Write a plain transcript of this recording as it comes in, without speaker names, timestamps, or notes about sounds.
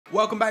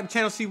Welcome back to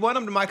Channel C1.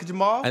 I'm Demica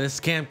Jamaal. And this is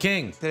Cam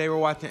King. Today we're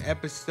watching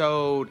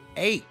episode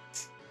 8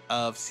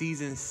 of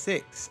season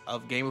 6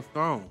 of Game of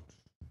Thrones.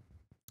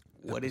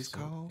 What is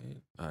called?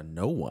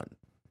 No One.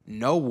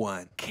 No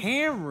One.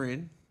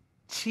 Cameron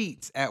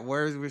cheats at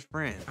Words with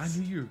Friends. I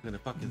knew you were gonna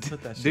fucking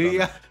put that shit. Do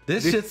ya?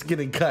 This shit's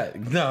getting cut.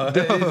 No,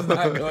 it's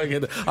not going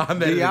in.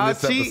 I'm editing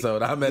this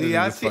episode. I'm editing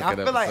this fucking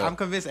episode. I feel like I'm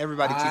convinced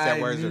everybody cheats at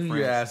Words with Friends.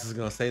 Your ass is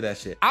gonna say that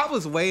shit. I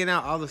was weighing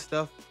out all the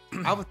stuff.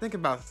 I was thinking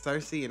about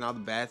CERSEI and all the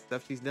bad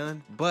stuff she's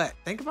done, but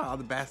think about all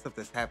the bad stuff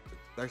that's happened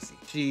to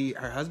CERSEI.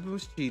 Her husband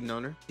was cheating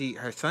on her.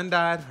 Her son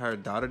died, her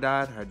daughter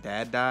died, her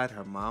dad died,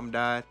 her mom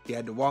died. She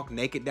had to walk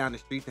naked down the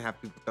streets and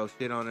have people throw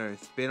shit on her and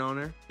spit on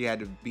her. She had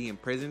to be in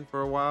prison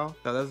for a while.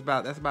 So that's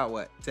about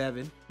what,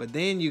 7. But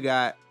then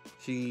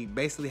she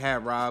basically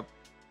had Rob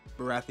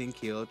Baratheon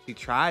killed. She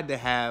tried to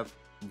have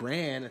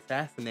Bran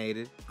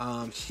assassinated.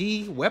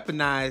 She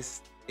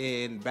weaponized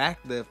and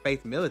backed the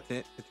Faith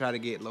Militant to try to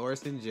get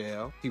Loras in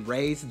jail. She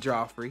raised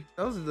Joffrey.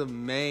 Those are the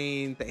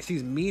main things.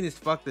 She's mean as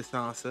fuck to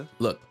Sansa.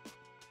 Look,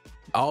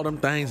 all them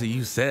things that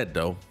you said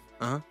though,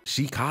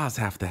 she caused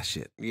half that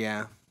shit.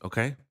 Yeah.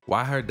 Okay?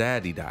 Why her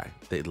daddy died?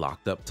 They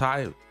locked up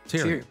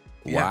Tyrion.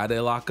 Yeah. Why they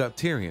lock up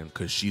Tyrion?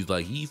 Because she's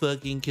like, he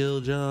fucking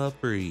killed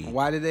Joffrey.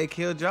 Why did they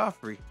kill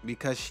Joffrey?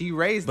 Because she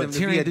raised him to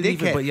Tyrion be a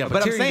dickhead.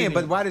 But I'm saying,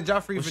 why did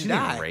Joffrey even she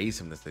die? Didn't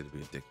raise him to say to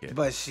be a dickhead.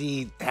 But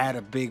she had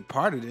a big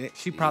part of it.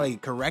 She probably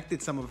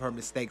corrected some of her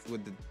mistakes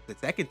with the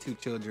second 2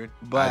 children.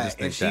 But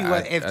if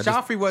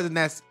Joffrey wasn't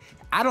that,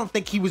 I don't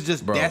think he was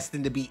just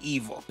destined to be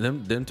evil.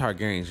 Them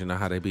Targaryens, you know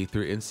how they be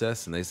through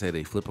incest and they say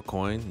they flip a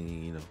coin,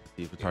 and, you know,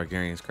 see if the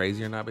Targaryen's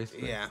crazy or not,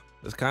 basically. Yeah.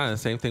 It's kind of the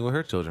same thing with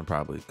her children,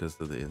 probably,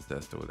 because of the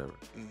incest or whatever.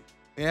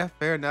 Yeah,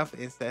 fair enough,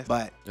 incest.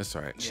 But that's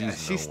all right. Yeah,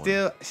 she's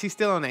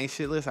still on the ain't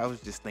shit list. I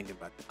was just thinking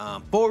about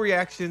that. Full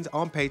reactions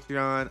on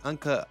Patreon,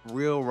 uncut,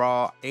 real,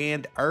 raw,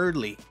 and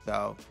early.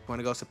 So if you want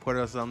to go support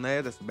us on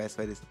there, that's the best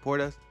way to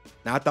support us.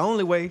 Not the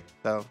only way.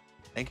 So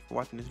thank you for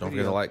watching this video. Don't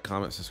forget to like,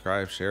 comment,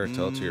 subscribe, share,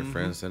 tell it to your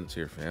friends, send it to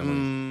your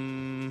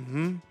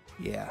family.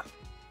 Yeah.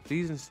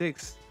 Season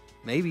 6,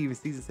 maybe even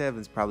season 7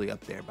 is probably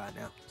up there by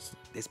now.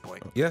 At this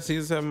point. Yeah,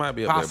 season 7 might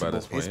be up there by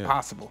this point. It's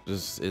possible.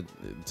 Just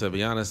to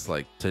be honest,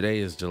 like today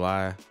is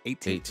July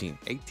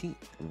 18th.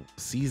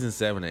 Season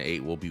 7 and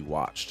 8 will be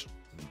watched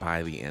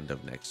by the end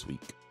of next week.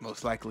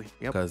 Most likely.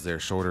 Yep. Because they're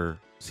shorter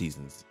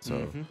seasons.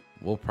 So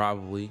we'll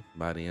probably,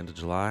 by the end of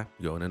July,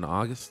 going into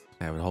August,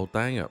 have the whole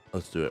thing up.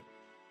 Let's do it.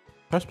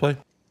 Press play.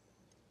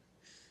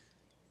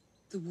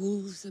 The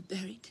wolves are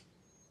buried.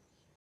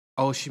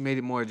 Oh, she made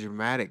it more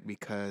dramatic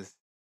because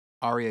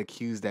Arya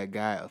accused that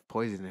guy of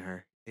poisoning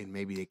her. And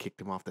maybe they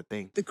kicked him off the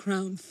thing. The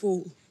crown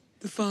fall.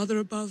 The Father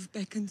above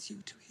beckons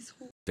you to his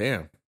hall.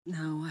 Damn.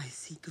 Now I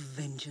seek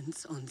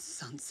vengeance on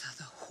Sansa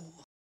the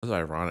whore. That's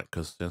ironic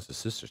because Sansa's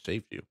sister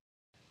saved you.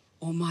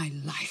 Or my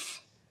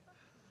life.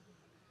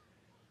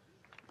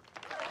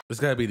 This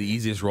gotta be the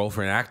easiest role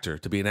for an actor,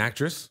 to be an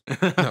actress.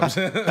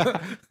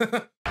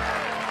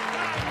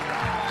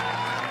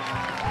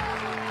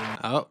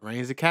 Oh,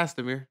 Reigns of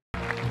Castamere.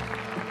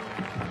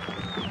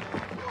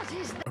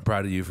 I'm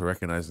proud of you for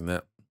recognizing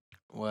that.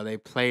 Well, they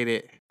played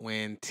it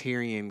when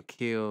Tyrion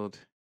killed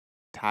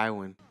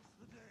Tywin.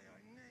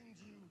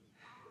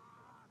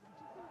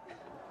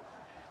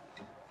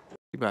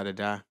 She about to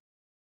die.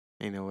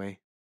 Ain't no way.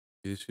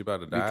 Is she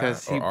about to die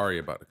because or Arya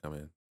about to come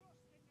in?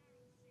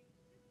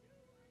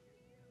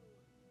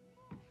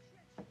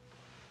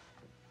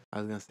 I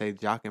was going to say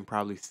Jaqen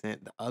probably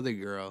sent the other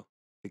girl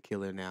to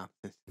kill her now.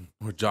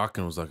 Or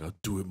Jaqen was like, I'll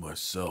do it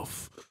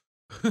myself.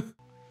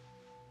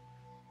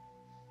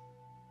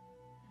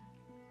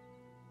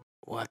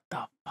 What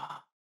the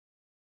fuck?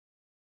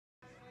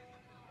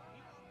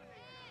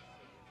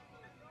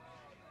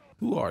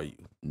 Who are you?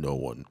 No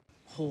one.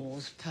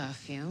 Whore's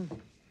perfume.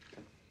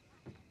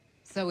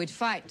 So we'd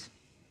fight,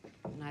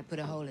 and I'd put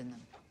a hole in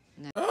them.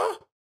 And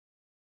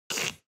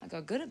I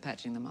got good at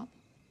patching them up.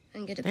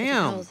 And get a put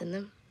holes in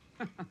them.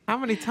 How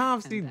many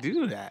times do you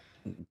do that?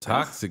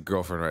 Toxic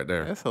girlfriend right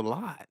there. That's a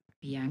lot.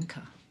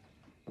 Bianca.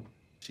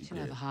 She'll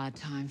have a hard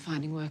time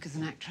finding work as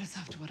an actress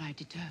after what I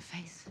did to her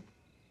face.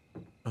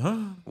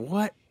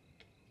 What?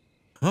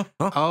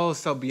 Oh,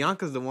 so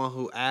Bianca's the one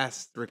who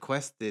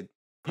requested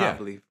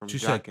probably from She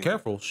Jaqen. said,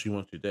 careful, she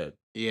wants you dead.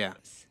 Yeah.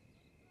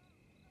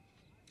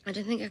 I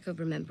don't think I could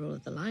remember all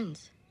of the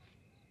lines.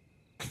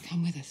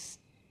 Come with us.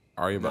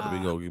 Are you about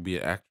to be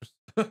an actress?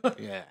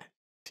 Yeah.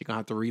 She's gonna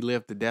have to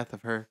relive the death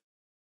of her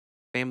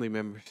family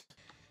members.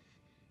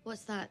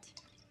 What's that?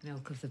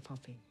 Milk of the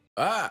poppy.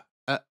 Ah!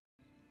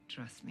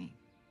 Trust me.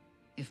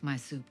 If my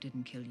soup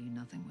didn't kill you,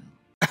 nothing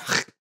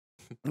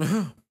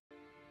will.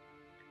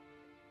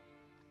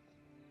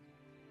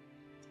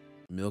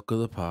 Milk of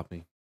the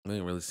poppy. I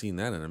ain't really seen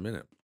that in a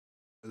minute.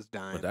 It's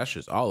dying. But that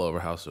shit's all over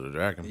House of the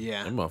Dragon.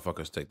 Yeah. Them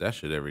motherfuckers take that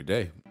shit every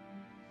day.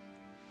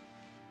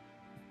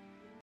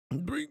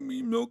 Bring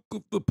me milk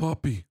of the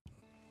poppy.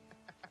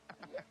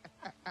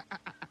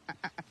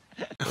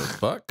 The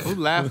fuck? Who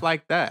laughed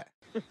like that?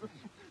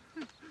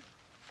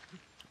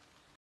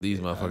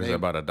 These motherfuckers are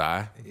about to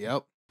die.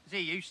 Yep. He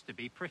used to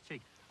be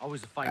pretty. I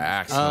was a famous.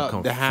 Axe gonna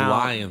come The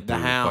flying hound. through. The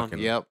hound.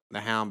 Fucking, Yep. The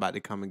hound about to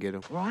come and get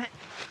him. Right.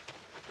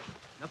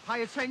 Now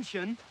pay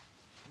attention.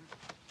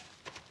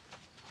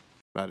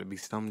 About to be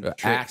some the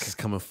axe is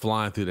coming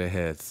flying through their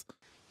heads.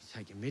 You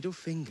take your middle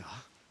finger,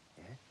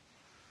 yeah,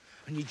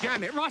 and you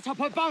jam it right up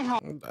her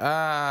bunghole.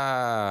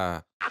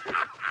 Ah.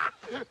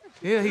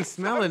 Yeah, he's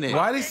smelling it.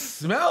 Why do you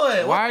smell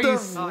it? Why What are you?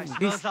 Oh, it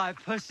smells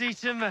like pussy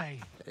to me.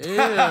 Ew.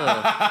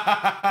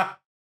 That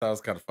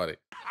was kind of funny.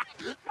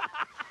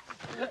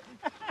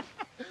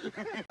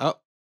 Oh,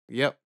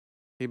 yep.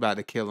 He about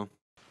to kill him.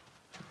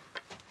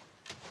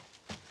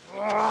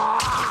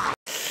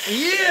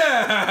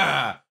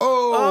 Yeah.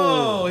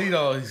 Oh. Oh, he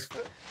knows.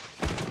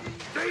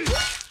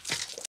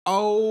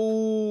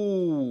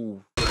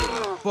 Oh.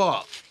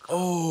 Fuck.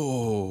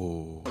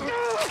 Oh.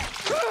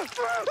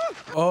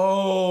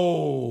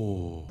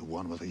 Oh. The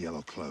one with the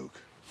yellow cloak.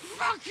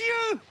 Fuck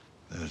you!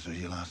 Those are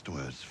your last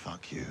words.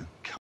 Fuck you.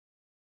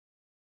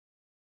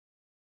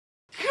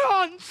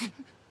 Cunt!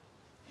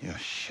 Your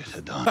shit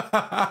are done.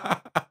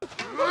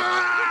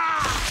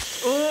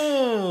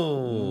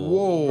 Oh.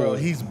 Whoa. Bro,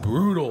 he's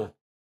brutal.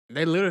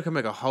 They literally could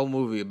make a whole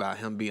movie about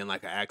him being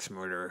like an axe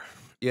murderer.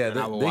 Yeah, And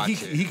I will watch it.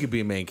 he could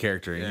be a main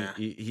character. And Yeah.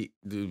 he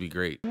would be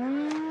great.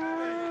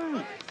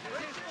 Where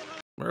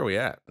are we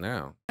at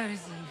now?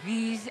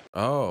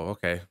 Oh,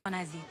 okay.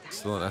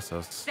 Still in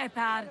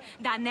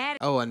Essos.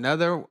 Oh,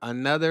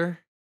 another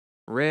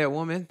red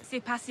woman.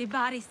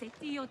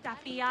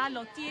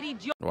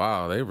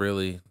 Wow, they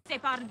really.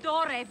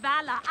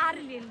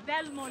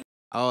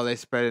 Oh, they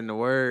spreading the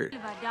word.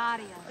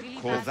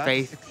 The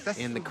faith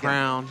in the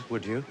crown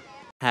Would you?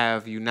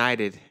 have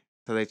united,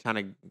 so they're trying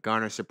to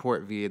garner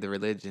support via the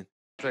religion.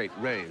 Straight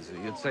razor.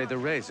 You'd say the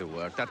razor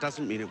worked. That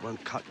doesn't mean it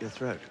won't cut your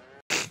throat.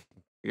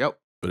 Yep.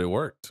 But it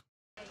worked.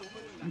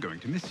 I'm going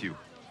to miss you.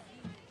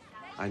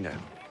 I know.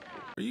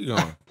 Where you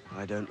going?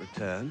 I don't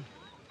return.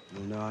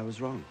 You'll know I was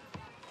wrong.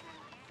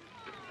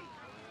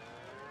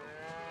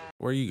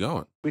 Where are you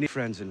going? We need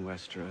friends in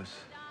Westeros,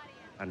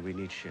 and we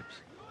need ships.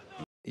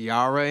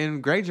 Yara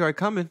and Greyjoy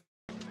coming.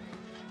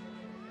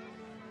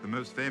 The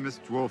most famous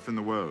dwarf in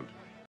the world.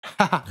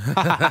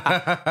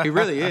 He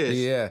really is.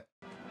 Yeah.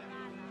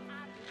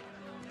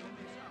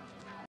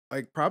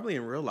 Like probably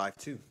in real life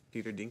too.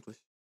 Peter Dinklage.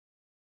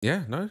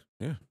 Yeah, no,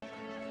 yeah.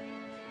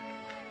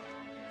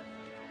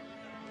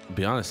 To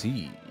be honest,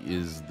 he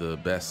is the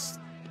best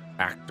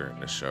actor in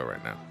the show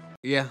right now.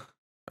 Yeah.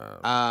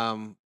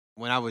 Um,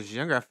 When I was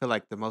younger, I feel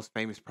like the most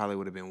famous probably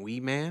would have been Wee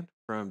Man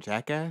from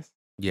Jackass.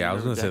 yeah, I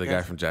was Remember gonna say the guy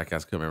Jackass? from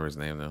Jackass. Couldn't remember his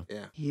name though.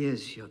 Yeah. He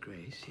is, Your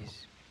Grace.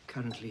 He's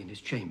currently in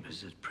his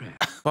chambers at prayer.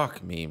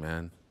 Fuck me,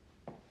 man.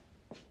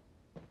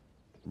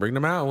 Bring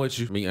them out with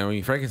you. I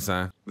mean,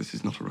 Frankenstein. This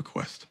is not a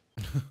request.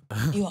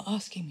 You are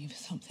asking me for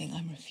something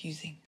I'm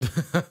refusing.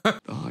 The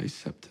High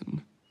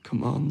Septon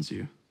commands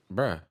you.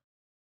 Bruh,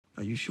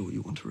 Are you sure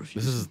you want to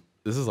refuse?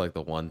 this is like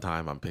the one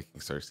time I'm picking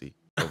CERSEI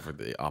over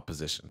the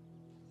opposition.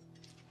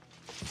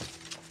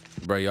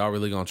 Bruh, y'all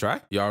really gonna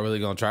try? Y'all really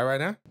gonna try right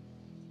now?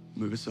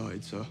 Move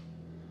aside, sir.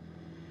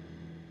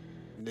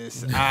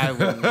 This I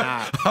would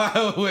not.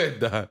 I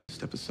would not.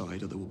 Step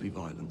aside or there will be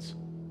violence.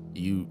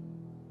 You.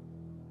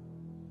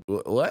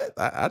 What?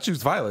 I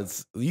choose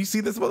violence. You see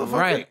this motherfucker?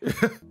 Right.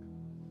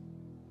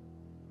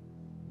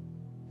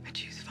 I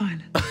choose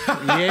violence.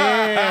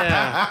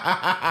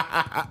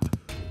 Yeah.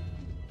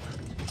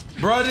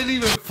 Bro didn't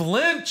even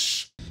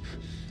flinch.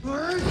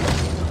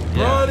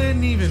 Bro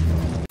didn't even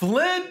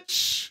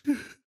flinch.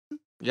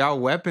 Y'all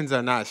weapons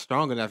are not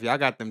strong enough. Y'all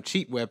got them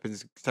cheap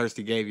weapons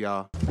Cersei gave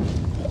y'all.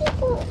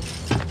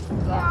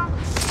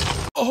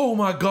 Oh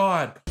my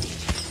God.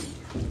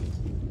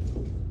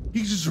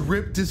 He just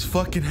ripped his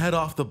fucking head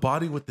off the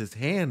body with his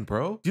hand,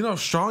 bro. Do you know how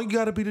strong you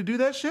gotta be to do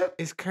that shit?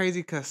 It's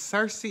crazy because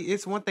Cersei,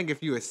 it's one thing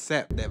if you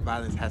accept that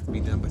violence has to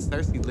be done, but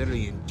Cersei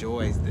literally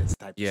enjoys this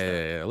type of stuff.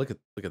 Yeah. Look at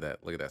that.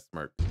 Look at that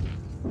smirk.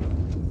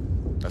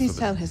 Please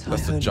tell His High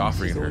That's the Holiness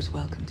Joffrey he's in her. always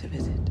welcome to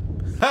visit.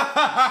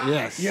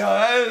 Yes. Yo,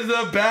 that is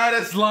the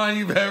baddest line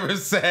you've ever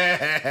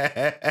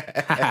said.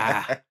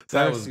 That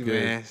was Cersei,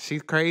 good. man.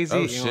 She's crazy.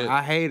 Oh, and shit.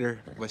 I hate her,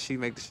 but she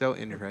make the show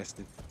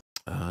interesting.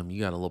 You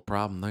got a little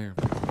problem there.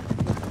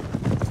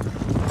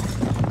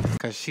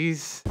 Because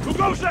she's Who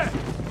goes there?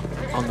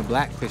 on the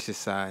Blackfish's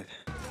side.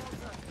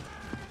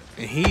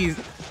 And he's...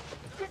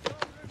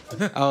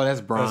 Oh,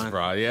 that's Bronn. That's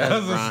Bronn, yeah.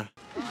 That's Bronn.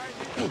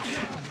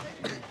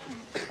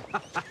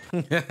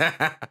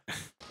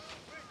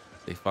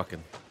 They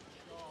fucking.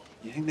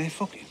 You think they're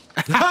fucking?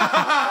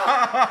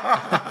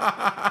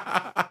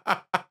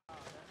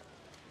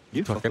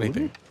 You fuck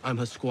anything. I'm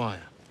her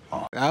squire.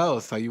 Oh,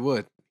 so you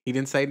would. He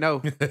didn't say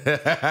no.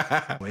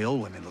 We all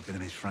women look at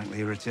him is frankly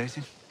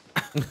irritating.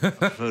 I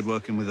preferred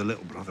working with a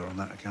little brother on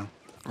that account.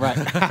 Right.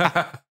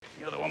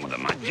 You're the one with the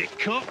magic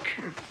cook.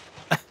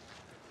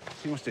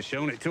 She must have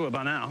shown it to her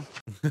by now.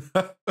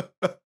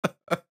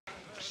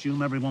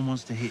 Assume everyone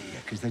wants to hit you,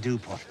 because they do,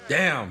 pot.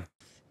 Damn.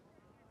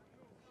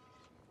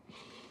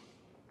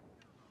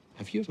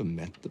 Have you ever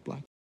met the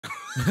Black?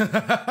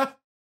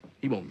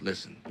 He won't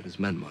listen, but his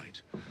men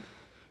might.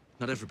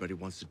 Not everybody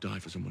wants to die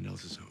for someone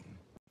else's home.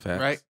 Facts.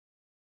 Right?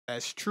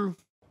 That's true.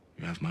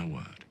 You have my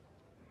word.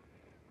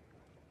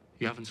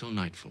 You have until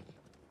nightfall.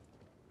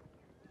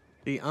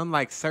 See,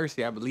 unlike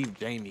Cersei, I believe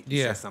Jamie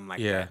said something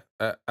like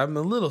that. I'm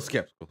a little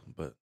skeptical,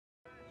 but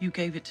You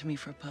gave it to me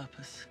for a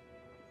purpose.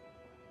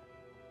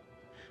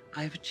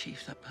 I have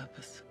achieved that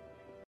purpose.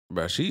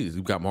 bro, she's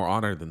got more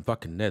honor than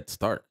fucking Ned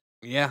Stark.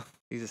 Yeah,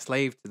 he's a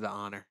slave to the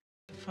honor.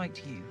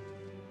 Fight you.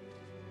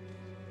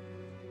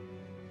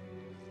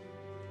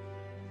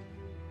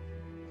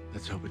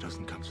 Let's hope it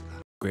doesn't come to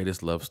that.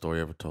 Greatest love story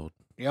ever told.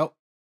 Yep.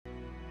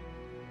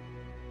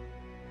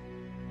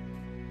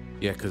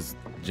 Yeah, because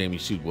Jamie,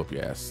 she'd whoop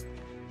your ass.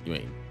 You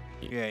ain't.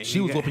 Yeah, she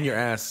was whooping your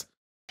ass.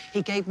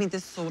 He gave me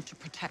this sword to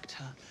protect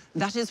her.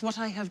 That is what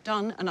I have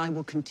done, and I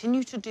will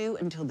continue to do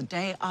until the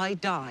day I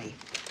die.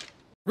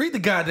 Read the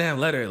goddamn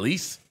letter at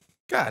least.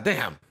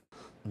 Goddamn.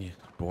 Yeah,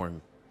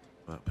 boring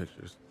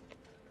pictures.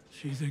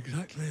 She's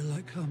exactly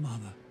like her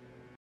mother.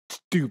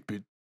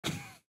 Stupid.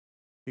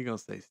 He gonna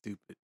say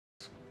stupid.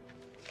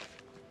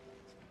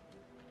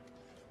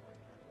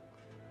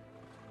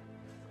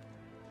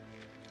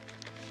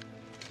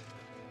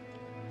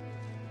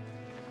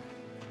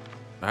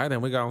 All right,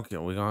 then we're gonna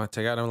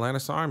take out the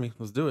Atlantis army.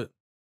 Let's do it.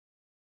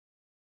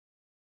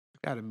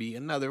 Gotta be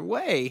another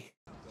way.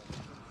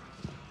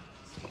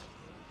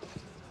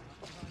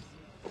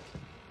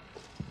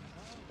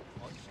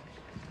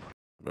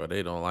 Bro,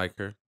 they don't like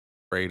her.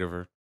 Afraid of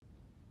her.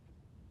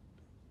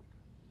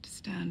 To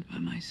stand by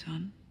my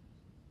son.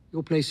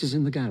 Your place is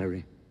in the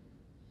gallery.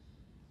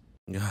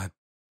 God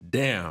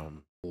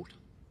damn.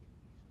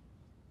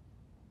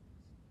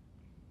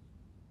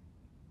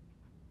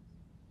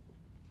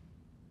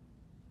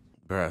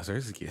 Bro,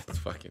 seriously gets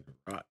fucking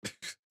hot.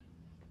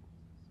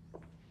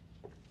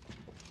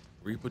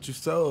 Reap what you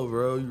sow,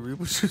 bro. You reap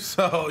what you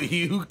sow.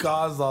 You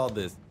caused all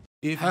this.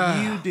 If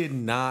you did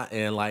not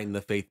enlighten the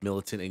faith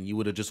militant and you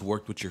would have just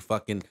worked with your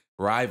fucking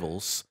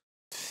rivals,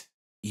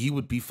 you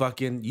would be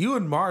fucking. You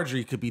and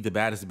Marjorie could be the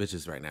baddest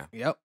bitches right now.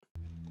 Yep.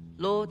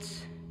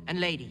 Lords and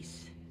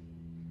ladies,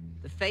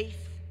 the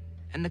faith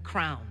and the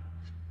crown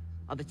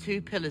are the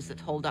two pillars that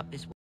hold up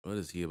this world. What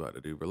is he about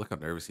to do, bro? Look how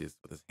nervous he is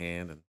with his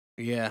hand. And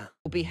yeah.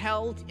 Will be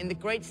held in the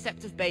great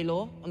sept of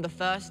Baelor on the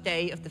first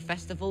day of the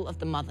festival of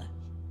the Mother.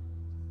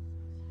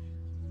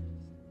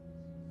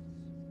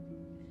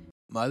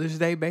 Mother's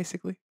Day,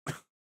 basically.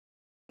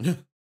 That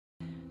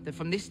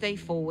from this day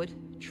forward,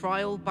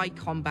 trial by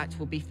combat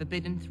will be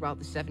forbidden throughout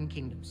the Seven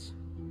Kingdoms.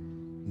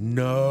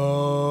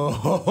 No.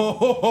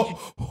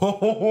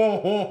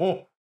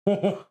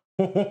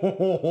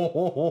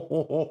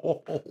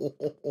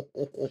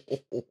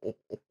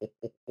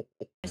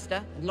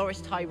 Esther and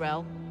Loris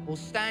Tyrell will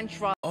stand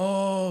trial.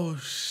 Oh,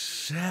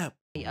 shit.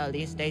 The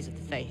earliest days of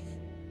the faith.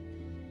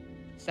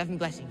 7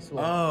 blessings to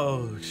all.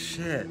 Oh,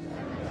 shit.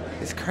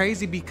 It's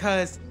crazy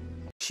because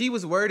she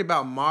was worried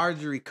about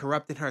Marjorie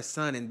corrupting her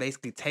son and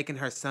basically taking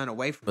her son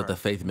away from her. But the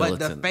faith militant.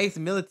 But the faith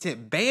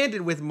militant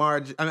banded with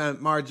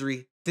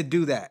Marjorie to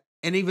do that.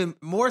 And even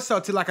more so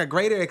to like a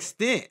greater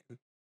extent.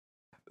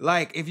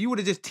 Like, if you would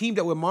have just teamed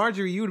up with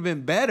Marjorie, you would have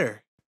been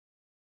better.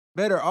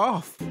 Better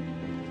off.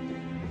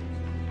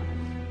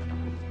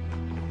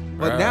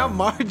 But now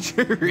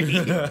Marjorie,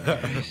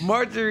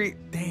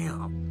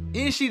 damn.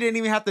 And she didn't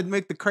even have to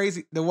make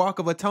the walk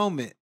of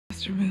atonement.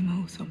 Just a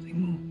rumor or something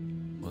more.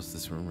 What's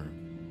this rumor?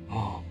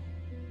 More.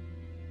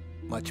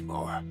 Much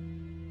more.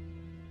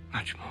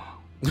 Much more.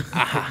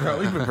 Bro,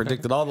 we've been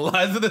predicting all the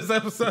lines of this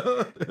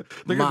episode.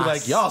 They're gonna be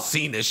like, y'all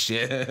seen this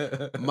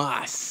shit.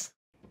 Mas.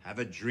 Have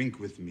a drink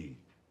with me.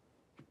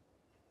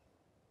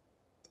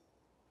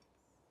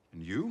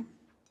 And you?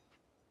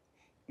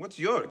 What's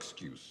your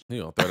excuse?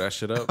 You gonna throw that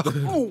shit up?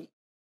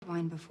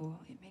 Wine before.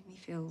 It made me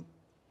feel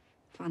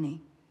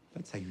funny.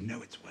 That's how you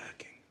know it's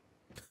working.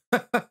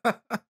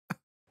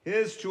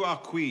 Here's to our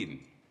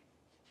queen.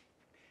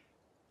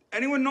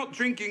 Anyone not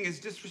drinking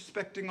is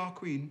disrespecting our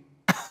queen.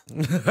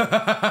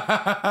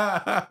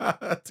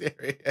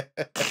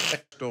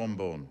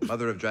 Stormborn,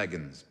 mother of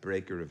dragons,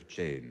 breaker of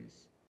chains.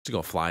 She's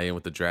gonna fly in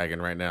with the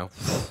dragon right now.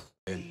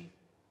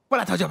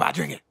 What I told you about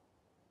drinking?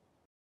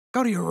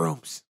 Go to your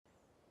rooms.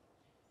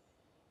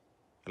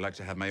 I'd like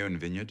to have my own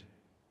vineyard.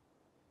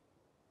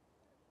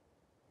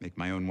 Make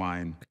my own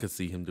wine. I could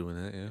see him doing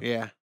that,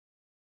 yeah.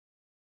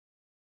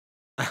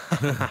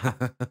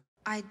 Yeah.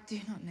 I do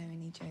not know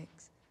any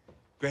jokes.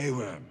 Grey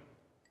Worm.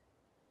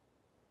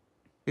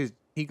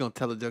 He gonna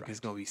tell a joke. It's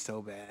gonna be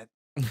so bad.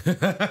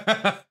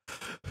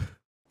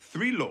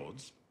 3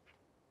 lords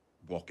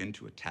walk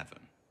into a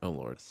tavern. Oh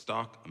Lord. A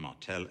Stark, a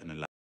Martell, and a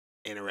La.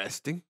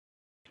 Interesting.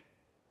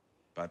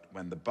 But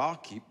when the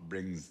barkeep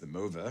brings them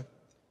over,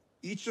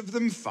 each of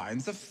them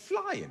finds a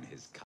fly in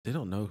his cup. They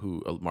don't know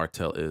who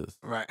Martell is.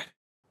 Right.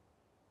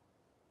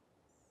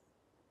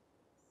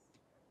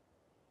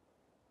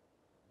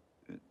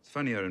 It's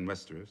funnier in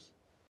Westeros.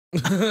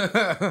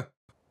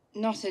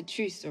 Not a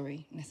true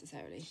story,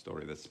 necessarily. A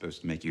story that's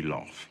supposed to make you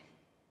laugh.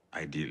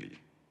 Ideally.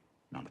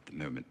 Not at the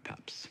moment,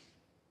 perhaps.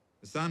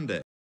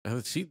 Sunday.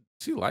 She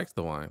likes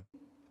the wine.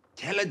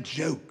 Tell a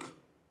joke.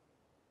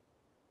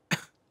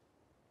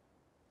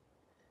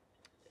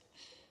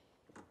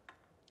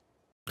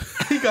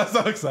 He got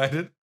so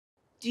excited.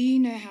 Do you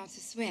know how to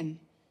swim?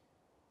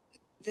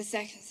 The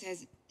second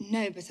says,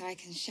 no, but I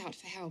can shout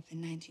for help in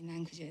 19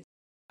 languages.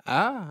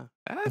 Ah,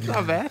 that's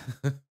not bad.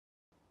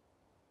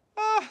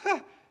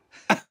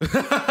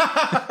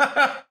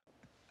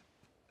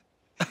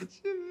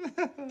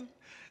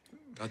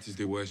 That is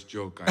the worst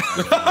joke I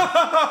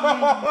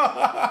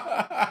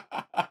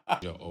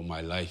ever heard. All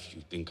my life,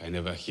 you think I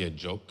never hear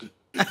joke?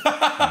 You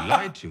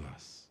lied to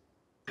us.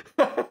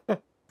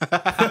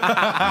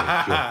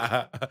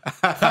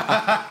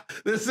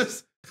 This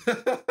is.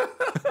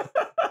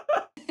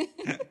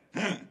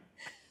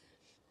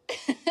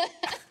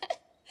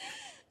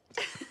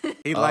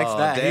 He likes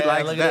that. Damn, he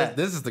likes look that. at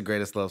this. This is the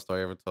greatest love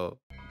story ever told.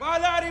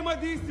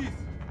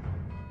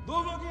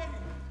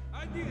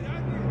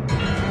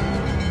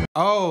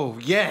 Oh,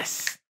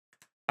 yes.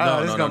 No,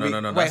 this no, is no, gonna be... no,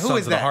 no. Wait, That's who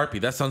Sons is of the that? Harpy.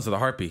 That's Sons of the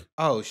Harpy.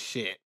 Oh,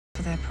 shit.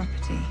 For their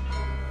property.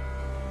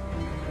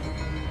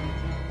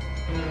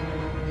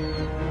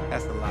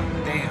 That's a lot.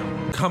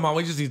 Damn. Come on,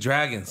 we just need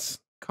dragons.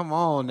 Come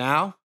on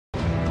now.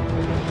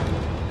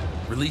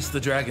 Release the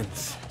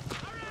dragons.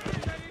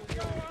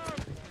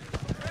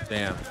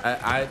 Damn,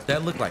 I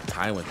that looked like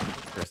Tywin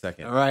for a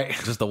second. All right.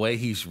 Just the way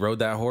he rode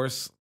that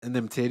horse. And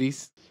them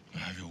titties. I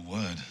have your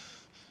word.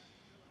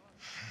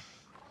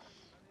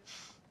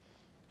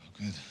 Oh,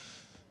 good.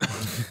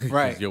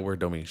 Right. Your word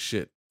don't mean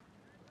shit.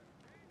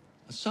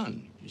 A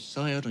son you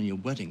sired on your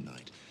wedding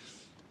night.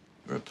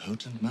 You're a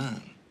potent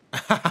man.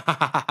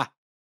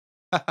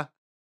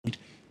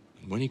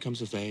 And when he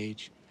comes of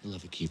age, he'll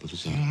have a keep of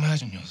his own. You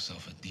imagine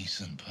yourself a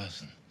decent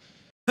person.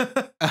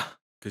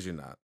 Because you're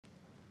not.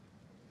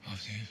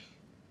 After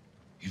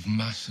you've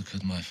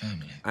massacred my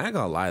family. I ain't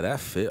gonna lie, that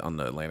fit on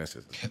the Atlantis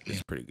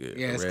is pretty good.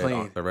 Yeah, it's red,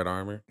 clean. The red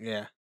armor.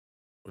 Yeah.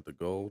 With the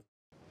gold.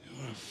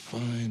 You're a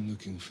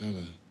fine-looking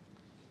fella,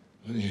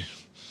 aren't you?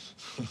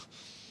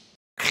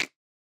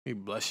 He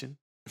blushing.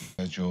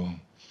 Your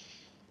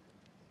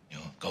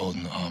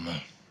golden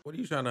armor. What are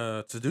you trying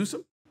to seduce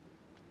him?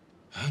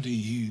 How do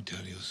you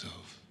tell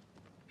yourself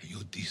that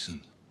you're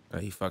decent?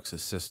 He fucks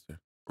his sister.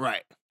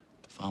 Right.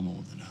 Far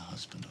more than a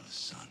husband or a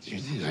son. Do you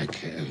think I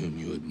care whom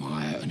you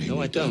admire and whom No,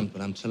 you I don't,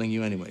 but I'm telling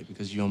you anyway,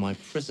 because you're my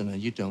prisoner.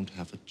 You don't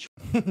have a choice.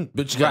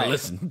 But you gotta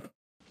listen.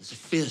 There's a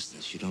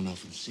fierceness you don't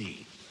often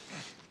see.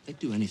 They'd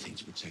do anything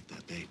to protect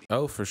that baby.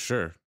 Oh, for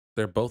sure.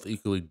 They're both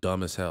equally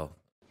dumb as hell.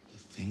 The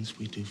things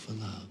we do for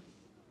love.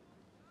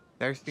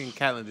 Cersei and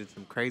Catelyn did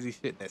some crazy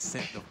shit that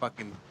sent the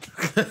fucking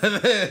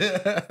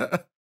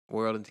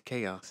world into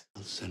chaos.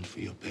 I'll send for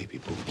your baby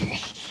boy.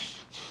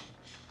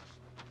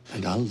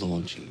 And I'll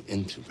launch you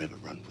into River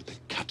Run with a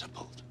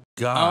catapult.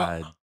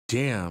 God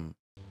damn.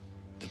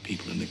 The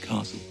people in the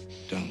castle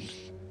don't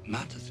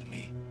matter to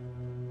me.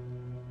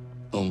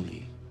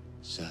 Only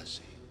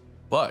Cersei.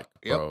 Fuck,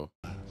 bro.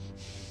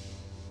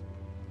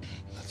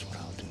 That's what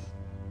I'll do.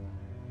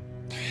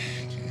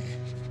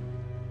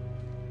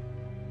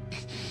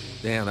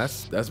 Damn,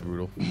 that's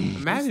brutal.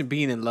 Imagine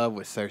being in love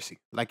with Cersei.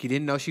 Like you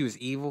didn't know she was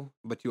evil,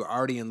 but you were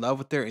already in love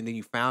with her, and then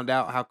you found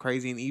out how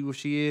crazy and evil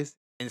she is,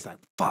 and it's like,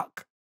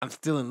 fuck, I'm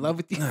still in love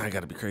with you. I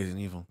gotta be crazy and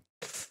evil.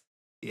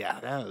 Yeah,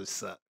 that would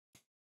suck.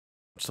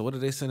 So what are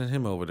they sending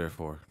him over there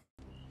for?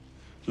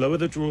 Lower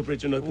the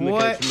drawbridge and open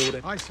What? the gate,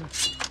 Lord. Aye, sir.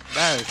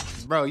 That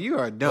is, bro, you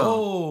are dumb.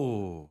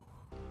 Oh.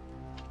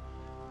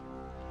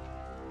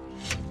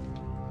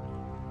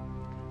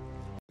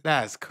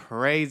 That's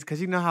crazy,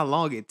 because you know how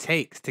long it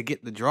takes to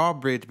get the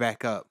drawbridge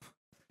back up.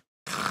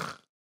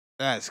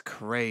 That's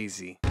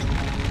crazy.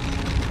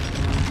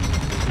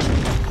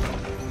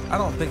 I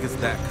don't think it's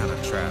that kind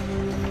of trap.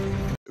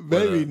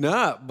 Maybe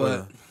not,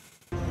 but...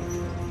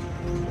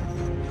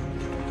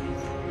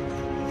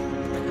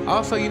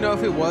 Also, you know,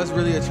 if it was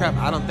really a trap,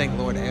 I don't think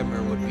Lord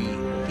Edmure would be...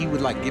 He would,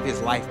 like, give his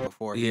life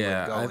before he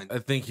would go in. I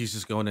think he's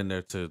just going in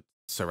there to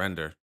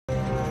surrender.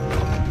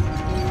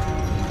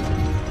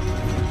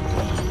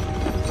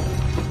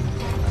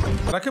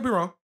 But I could be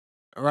wrong.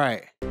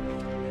 Right.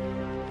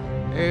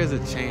 There's a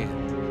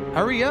chance.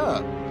 Hurry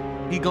up.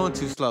 He going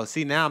too slow.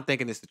 See, now I'm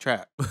thinking it's a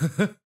trap.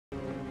 We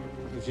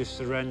just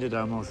surrendered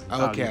our most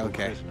Okay.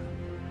 prisoner.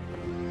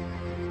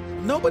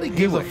 Nobody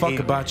gives a fuck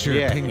about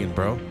your opinion,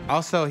 bro.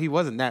 Also, he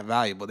wasn't that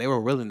valuable. They were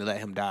willing to let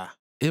him die.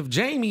 If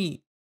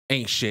Jamie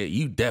ain't shit,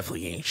 you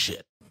definitely ain't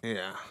shit.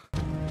 Yeah.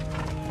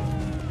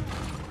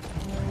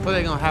 What,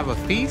 they gonna have a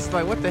feast?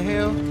 Like, what the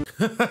hell?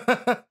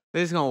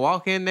 They just gonna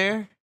walk in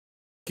there?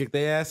 Kick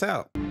their ass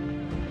out.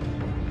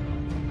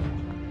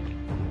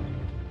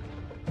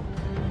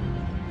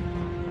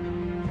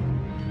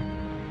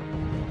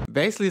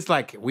 Basically, it's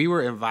like we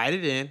were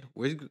invited in.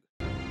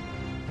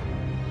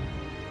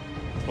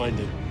 Find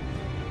him.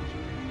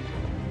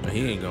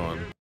 He ain't going.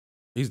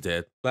 He's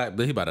dead. But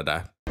he about to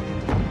die.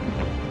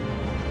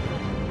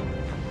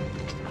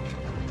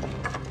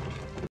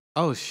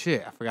 Oh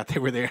shit! I forgot they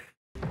were there.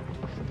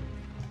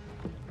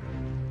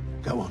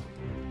 Go on.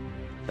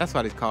 That's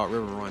why they call it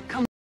River Run.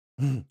 Come.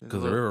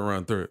 Because the river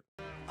run through it.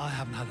 I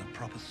haven't had a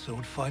proper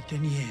sword fight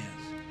in years.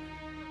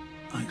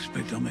 I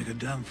expect I'll make a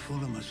damn fool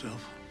of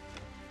myself.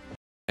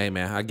 Hey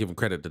man, I give him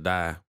credit to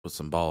die with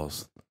some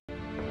balls.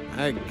 I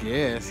I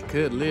guess.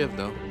 Could live,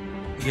 though.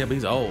 Yeah, but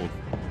he's old.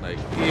 Like,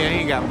 yeah, he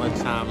ain't got much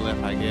time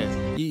left, I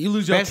guess. You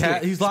lose your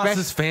cat. He's lost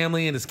his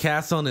family and his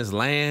castle and his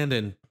land,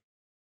 and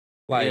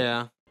like,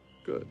 yeah.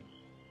 Good.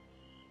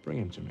 Bring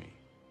him to me.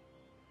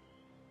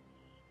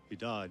 He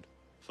died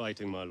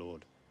fighting, my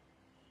lord.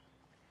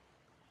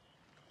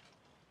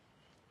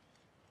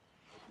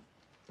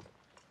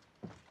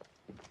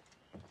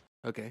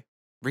 Okay.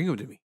 Bring him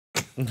to me.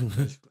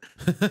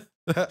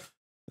 I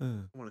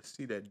want to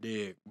see that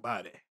dead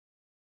body.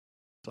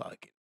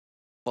 Fuck it.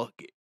 Fuck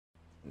it.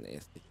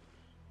 Nasty.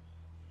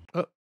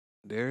 Oh,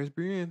 there's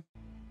Brienne.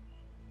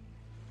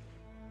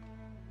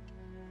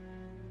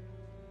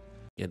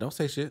 Yeah, don't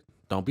say shit.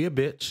 Don't be a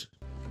bitch.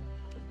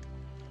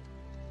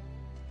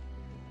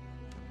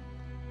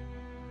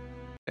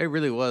 They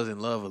really was in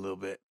love a little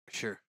bit, for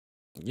sure.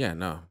 Yeah,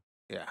 no.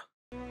 Yeah.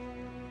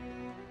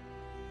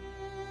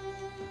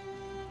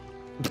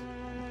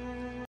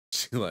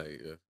 She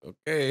like,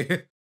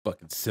 okay.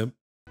 Fucking simp.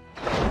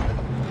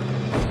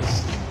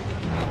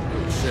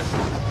 Shit.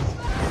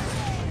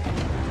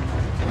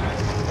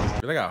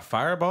 They got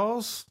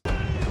fireballs?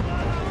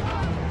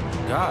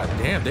 God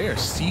damn, they are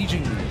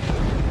sieging.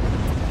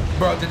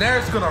 Bro,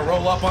 Daenerys gonna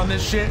roll up on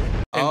this shit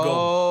and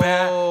go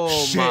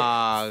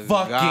batshit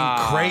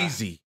fucking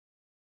crazy.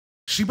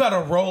 She about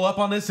to roll up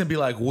on this and be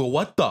like, well,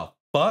 what the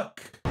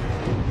fuck?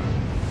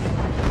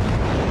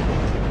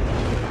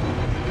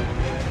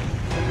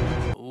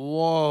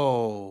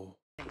 Whoa.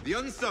 The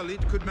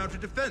Unsullied could mount a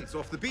defense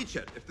off the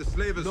beachhead if the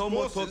slavers' No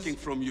more forces... talking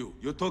from you.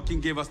 Your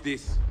talking gave us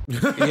this.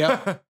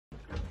 Yep.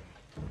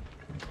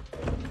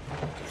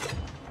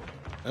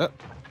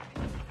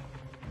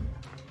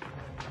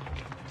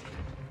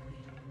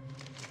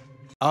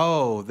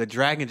 Oh, the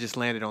dragon just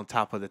landed on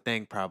top of the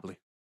thing, probably.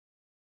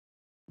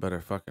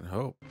 Better fucking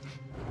hope.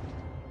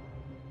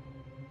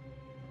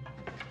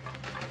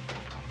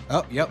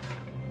 Oh, yep.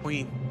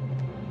 Queen.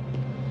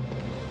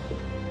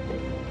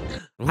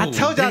 Ooh, I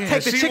told y'all to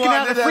take the chicken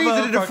out of the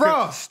freezer to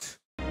defrost.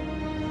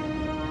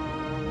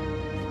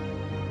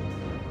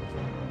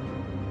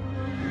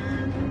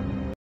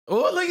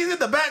 Oh, look, he's in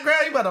the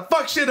background. You about to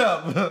fuck shit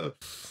up.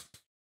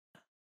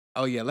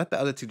 Oh, yeah. Let the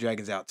other two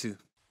dragons out, too.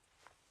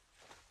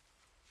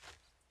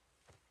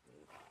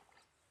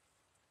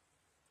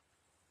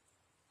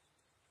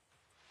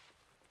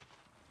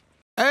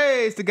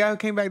 Hey, it's the guy who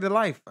came back to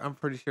life. I'm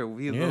pretty sure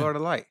he's the Lord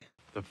of Light.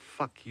 The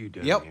fuck you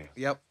doing Yep, here?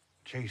 yep.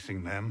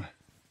 Chasing them.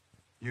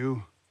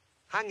 You?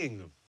 Hanging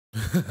them.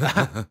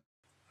 I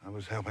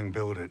was helping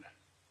build it.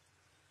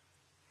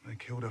 They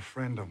killed a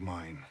friend of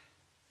mine.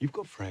 You've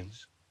got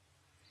friends?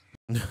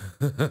 It's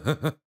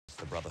the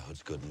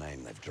Brotherhood's good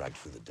name they've dragged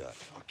through the dirt.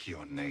 Fuck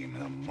your name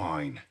and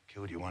mine.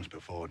 Killed you once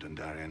before,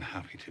 Dundarian.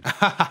 Happy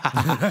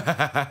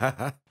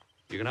to.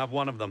 You can have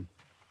one of them.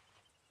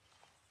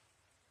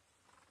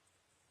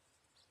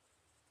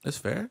 That's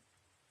fair.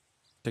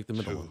 Take the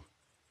middle one.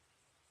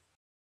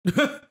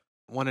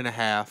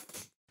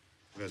 1.5.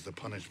 Where's the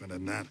punishment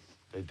in that?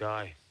 They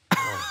die.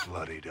 Oh,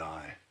 bloody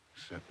die.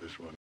 Except this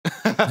one.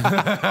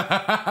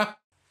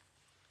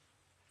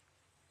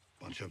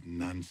 Bunch of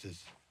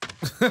nonsense.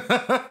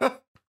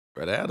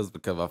 Brad Adams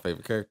become my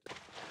favorite character.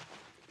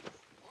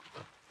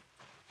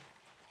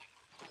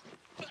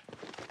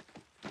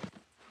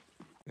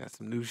 Got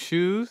some new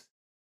shoes.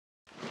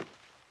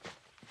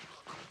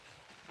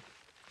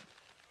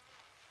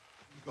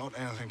 Got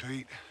anything to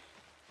eat?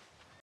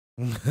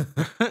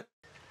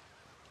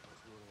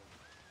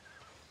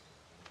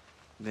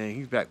 Man,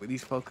 he's back with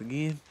these folk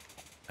again.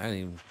 I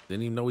didn't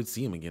even know we'd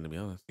see him again, to be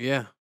honest.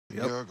 Yeah.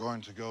 Yep. You're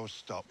going to go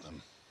stop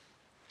them.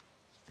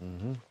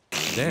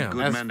 Damn.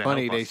 That's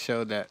funny they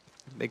showed that.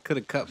 They could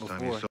have cut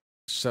before.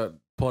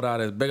 Pulled out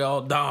his big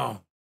old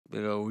dong.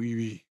 Big old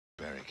wee-wee.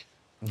 Beric.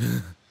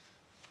 I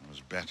was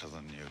better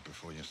than you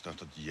before you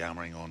started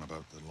yammering on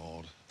about the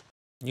Lord.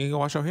 You ain't gonna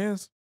wash your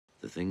hands?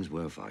 The things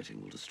we're fighting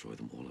will destroy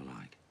them all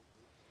alike.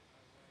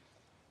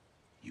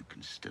 You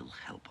can still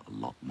help a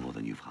lot more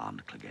than you've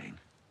harmed Clegane.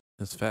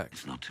 That's facts.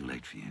 It's not too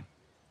late for you.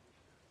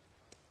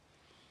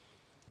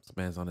 This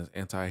man's on his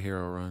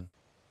anti-hero run.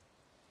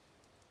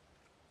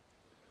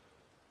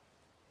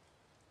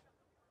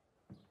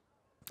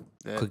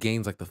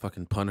 Clegane's like the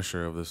fucking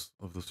Punisher of this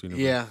universe.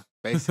 Yeah,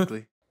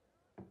 basically.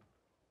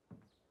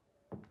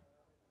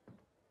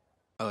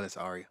 Oh, that's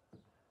Arya.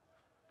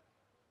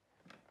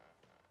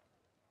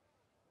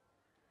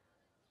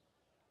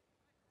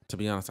 To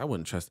be honest, I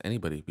wouldn't trust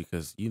anybody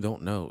because you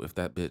don't know if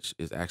that bitch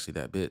is actually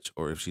that bitch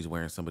or if she's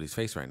wearing somebody's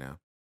face right now.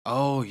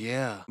 Oh,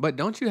 yeah. But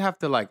don't you have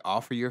to, like,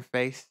 offer your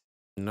face?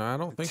 No, I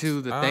don't think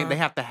to the thing. They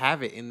have to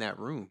have it in that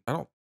room.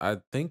 I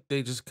think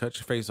they just cut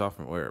your face off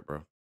and wear it,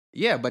 bro.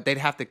 Yeah, but they'd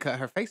have to cut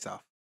her face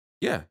off.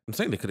 Yeah, I'm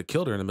saying they could have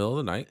killed her in the middle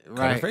of the night,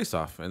 cut her face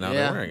off, and now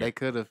yeah, they're wearing they it.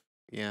 could have.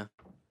 Yeah.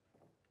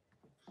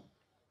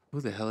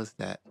 Who the hell is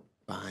that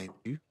behind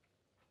you?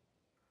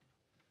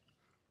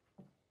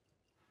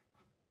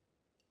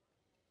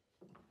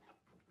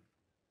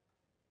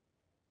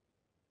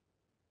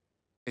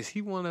 Is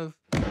he one of?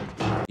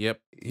 Yep.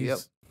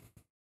 He's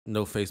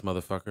no face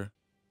motherfucker.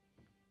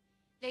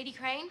 Lady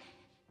Crane?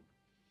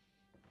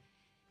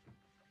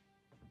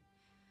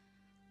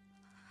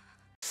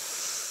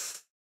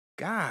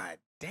 God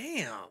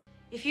damn.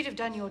 If you'd have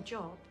done your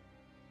job,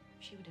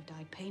 she would have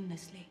died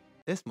painlessly.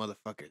 This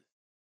motherfucker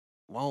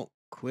won't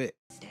quit.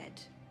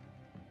 Instead,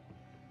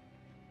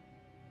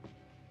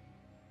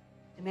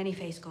 the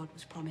many-faced god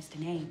was promised a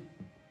name.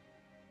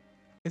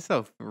 It's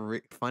so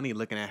funny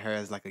looking at her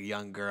as like a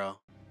young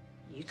girl.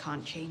 You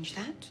can't change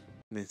that.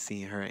 And then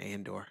seeing her in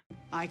Andor.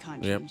 I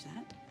can't change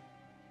that.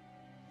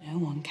 No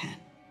one can.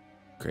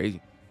 Crazy.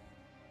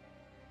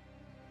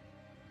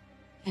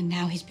 And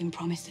now he's been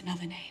promised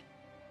another name.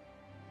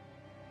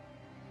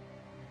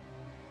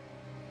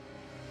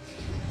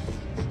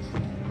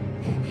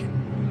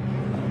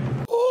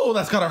 Oh,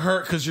 that's gotta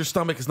hurt because your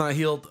stomach is not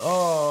healed.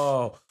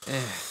 Oh,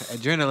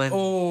 adrenaline.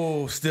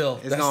 Oh,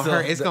 still, It's gonna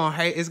hurt. It's gonna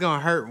hurt. It's gonna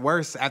hurt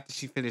worse after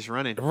she finished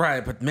running.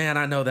 Right, but man,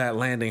 I know that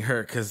landing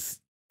hurt because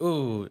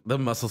the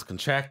muscles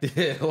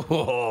contracted.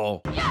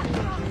 Oh,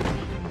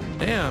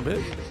 damn,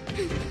 bitch.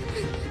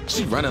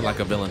 She running like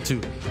a villain too.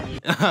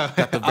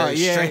 Got the very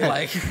straight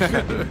like.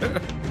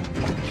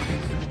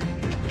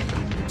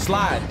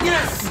 Slide.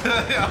 Yes.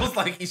 I was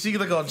like, she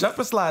either gonna jump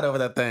or slide over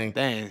that thing.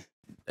 Dang.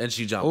 And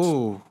she jumps.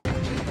 Ooh.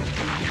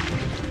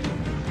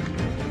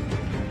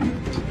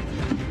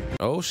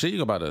 Oh shit!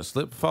 You about to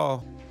slip,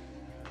 fall?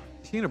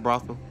 She in a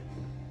brothel.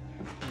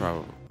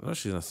 Probably. No,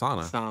 she's in a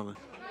sauna. Sauna.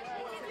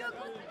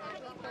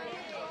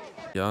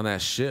 You're on that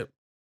ship.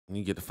 You need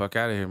to get the fuck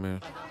out of here,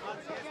 man.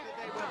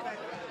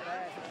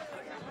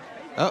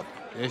 Oh,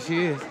 there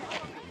she is.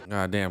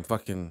 Goddamn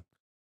fucking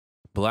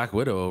Black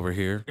Widow over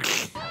here.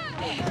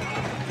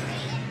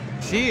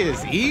 She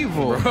is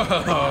evil.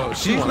 Bro,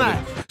 she's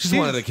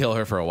wanted to kill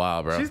her for a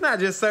while, bro. She's not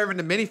just serving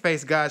the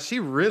many-faced god. She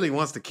really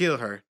wants to kill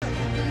her.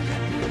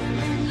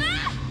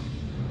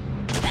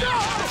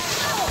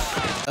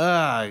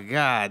 Oh,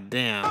 god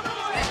damn.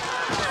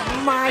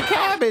 My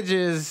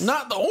cabbages.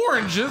 Not the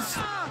oranges.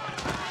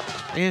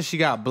 And she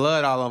got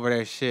blood all over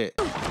that shit.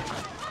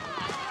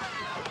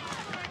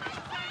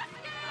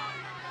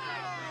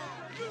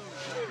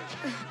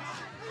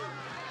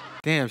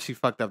 Damn, she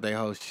fucked up their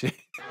whole shit.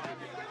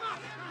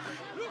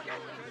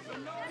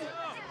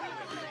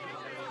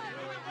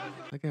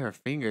 Look at her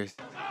fingers.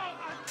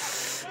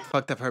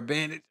 Fucked up her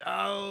bandage.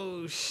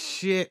 Oh,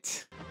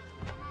 shit.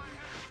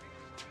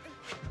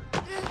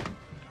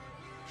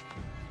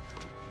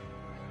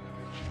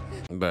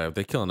 But if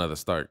they kill another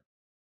Stark,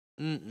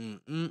 I'm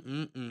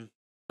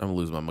gonna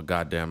lose my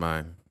goddamn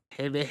mind.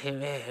 She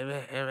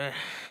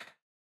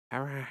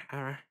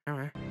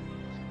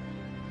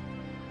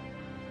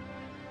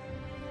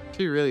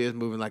really is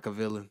moving like a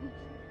villain.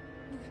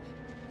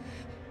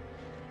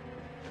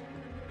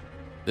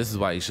 This is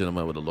why you should have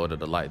went with the Lord of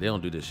the Light. They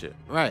don't do this shit.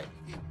 Right.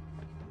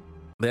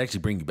 They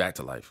actually bring you back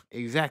to life.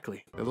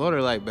 Exactly. The Lord of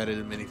the Light better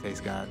than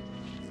many-faced god.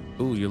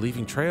 Ooh, you're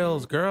leaving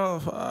trails, girl.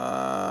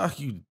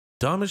 You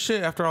dumb as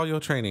shit after all your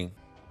training.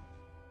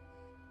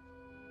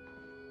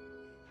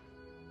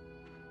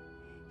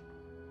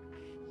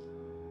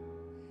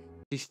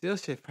 She still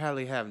should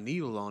probably have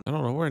Needle on. I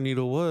don't know where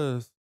Needle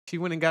was. She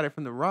went and got it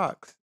from the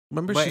rocks.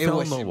 Remember But she it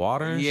fell in was- the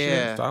water and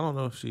yeah. shit? So I don't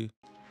know if she...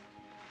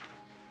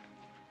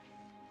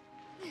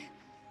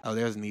 Oh,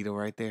 there's Needle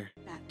right there.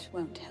 That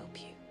won't help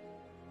you.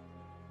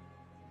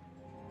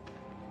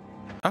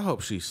 I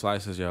hope she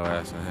slices your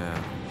ass in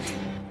half.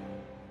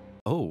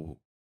 Oh.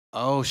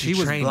 Oh, she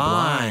was trained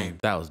blind.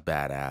 That was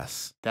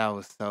badass. That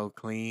was so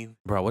clean.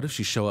 Bro, what if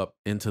she show up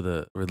into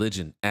the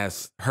religion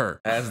as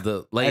her, as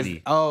the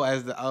lady? Oh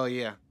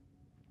yeah.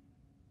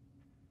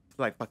 It's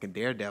like fucking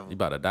Daredevil. You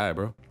about to die,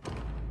 bro.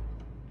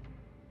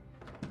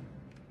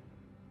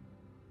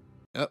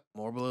 Yep,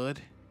 more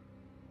blood.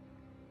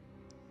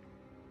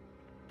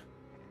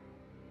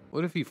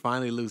 What if he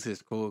finally loses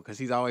his cool? Because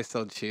he's always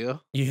so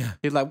chill. Yeah.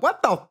 He's like,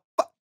 what the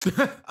fuck?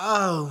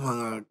 Oh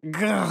my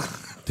god.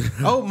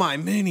 Oh my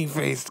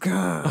many-faced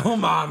god. Oh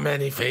my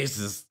many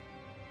faces.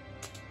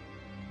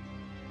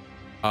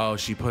 Oh,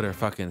 she put her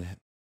fucking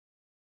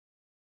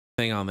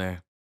thing on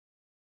there.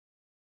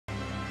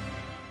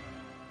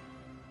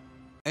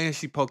 And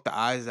she poked the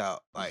eyes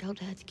out. Like, You told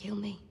her to kill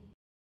me.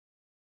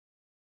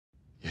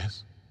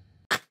 Yes.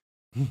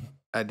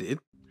 I did.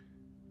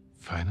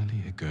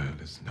 Finally, a girl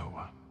is no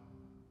one.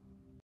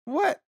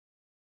 What?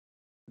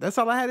 That's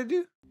all I had to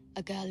do?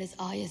 A girl is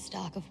Arya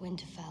Stark of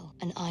Winterfell,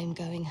 and I'm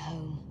going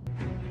home.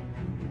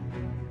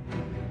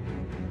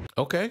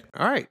 Okay.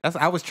 All right.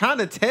 I was trying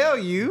to tell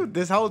you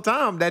this whole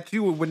time that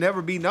you would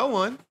never be no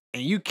one.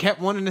 And you kept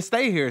wanting to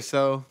stay here,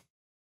 so.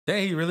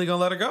 Dang, he really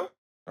gonna let her go?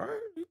 All right.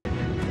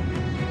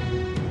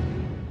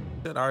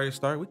 Said Arya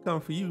Stark, we come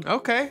for you.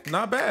 Okay.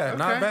 Not bad.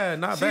 Not bad.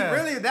 Not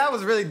bad. That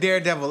was really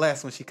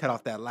Daredevil-esque when she cut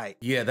off that light.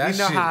 Yeah, that You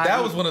know shit. how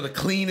That was one of the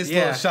cleanest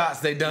little shots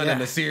they done in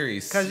the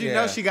series. Because you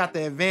know she got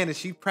the advantage.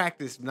 She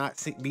practiced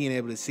being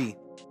able to see.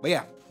 But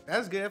yeah,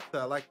 that's a good episode.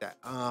 I like that.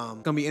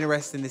 It's gonna be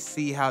interesting to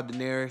see how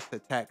Daenerys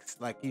attacks,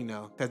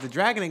 because the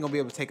dragon ain't gonna be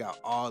able to take out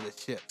all the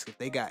ships if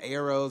they got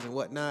arrows and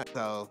whatnot.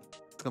 So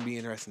it's gonna be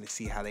interesting to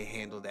see how they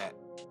handle that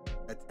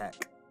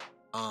attack.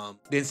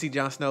 Didn't see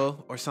Jon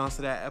Snow or Sansa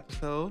that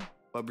episode.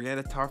 But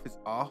Brienne Tarth is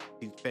off.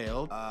 She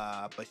failed,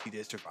 but she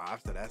did survive,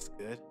 so that's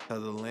good. So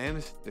the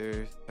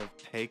Lannisters have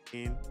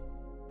taken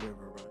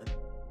River Run,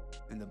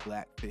 and the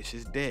Blackfish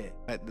is dead.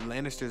 But the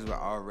Lannisters were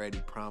already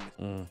promised.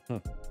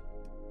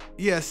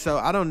 Yeah, so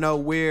I don't know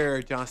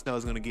where Jon Snow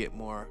is gonna get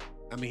more.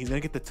 I mean, he's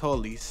gonna get the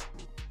Tullys.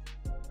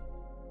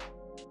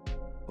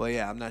 Well,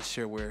 yeah, I'm not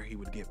sure where he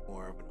would get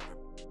more of an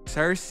army.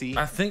 Cersei.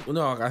 I think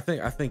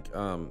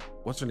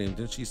what's her name?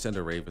 Didn't she send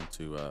a raven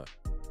to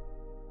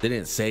they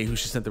didn't say who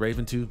she sent the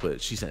raven to, but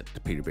she sent it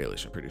to Peter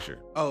Baelish, I'm pretty sure.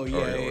 Oh, yeah,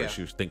 or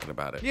she was thinking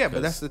about it. Yeah,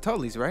 but that's the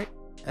Tullys, right?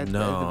 At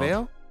the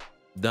Vale?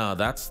 No,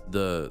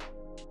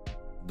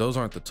 those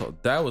aren't the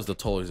that was the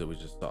Tullys that we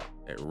just saw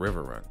at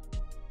River Run.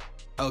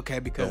 Okay,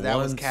 because that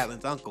was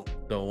Catelyn's uncle.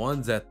 The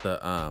ones at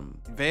the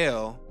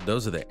Vale.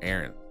 Those are the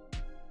Arryn.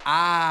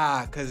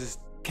 Because it's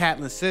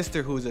Catelyn's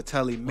sister who's a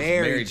Tully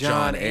married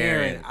Jon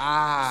Arryn.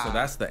 So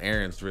that's the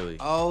Arryns, really.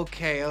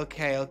 Okay.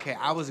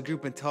 I was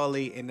grouping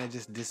Tully and then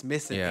just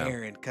dismissing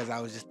Arryn because I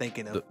was just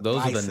thinking of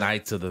those Lysa. are the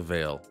Knights of the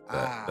Vale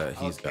that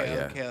he's got.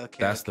 Yeah,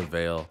 that's the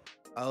Vale.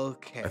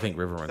 Okay. I think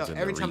River Run's in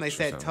every the time they Reach or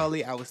said something.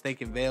 Tully, I was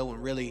thinking Vale when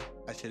really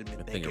I should have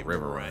been thinking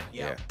River Run.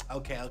 Yeah.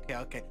 Okay.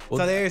 Well,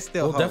 so there's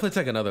still we'll hope.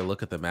 definitely take another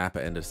look at the map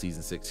at end of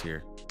season 6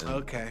 here.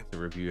 Okay. To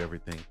review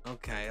everything.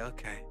 Okay.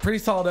 Pretty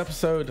solid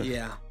episode.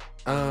 Yeah.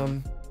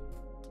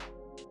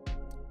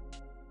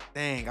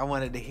 Dang, I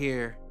wanted to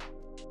hear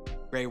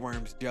Grey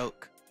Worm's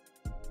joke.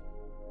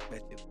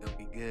 Bet you it's gonna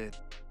be good.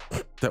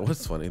 That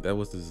was funny. That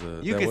was his.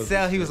 You could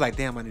tell he was like,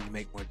 "Damn, I need to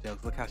make more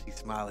jokes." Look how she's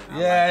smiling.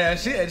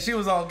 She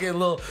was all getting a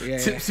little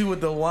tipsy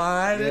with the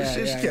wine and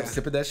shit. She kept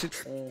sipping that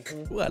shit.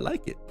 Ooh, I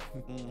like it.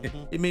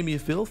 It made me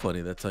feel funny.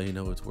 That's how you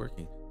know it's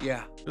working.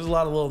 Yeah. There's a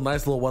lot of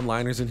nice little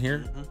one-liners in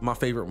here. My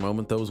favorite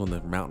moment though was when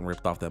the mountain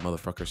ripped off that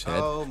motherfucker's head.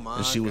 Oh my!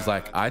 And she was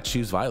like, "I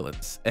choose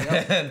violence."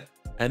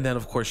 And then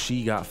of course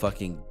she got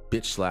fucking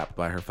bitch slapped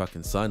by her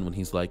fucking son when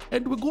he's like,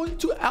 "And we're going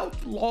to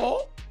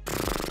outlaw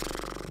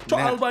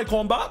trial by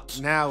combat."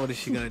 Now what is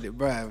she gonna do,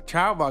 bruh?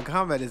 Trial by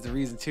combat is the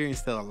reason Tyrion's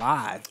still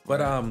alive.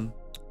 But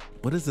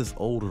what is this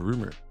old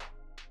rumor?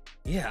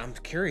 Yeah, I'm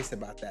curious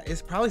about that.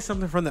 It's probably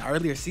something from the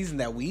earlier season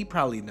that we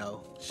probably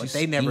know, but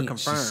they never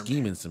confirmed. She's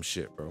scheming some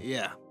shit, bro.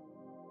 Yeah.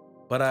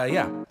 But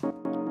yeah.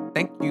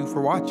 Thank you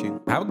for watching.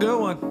 Have a good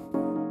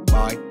one.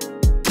 Bye.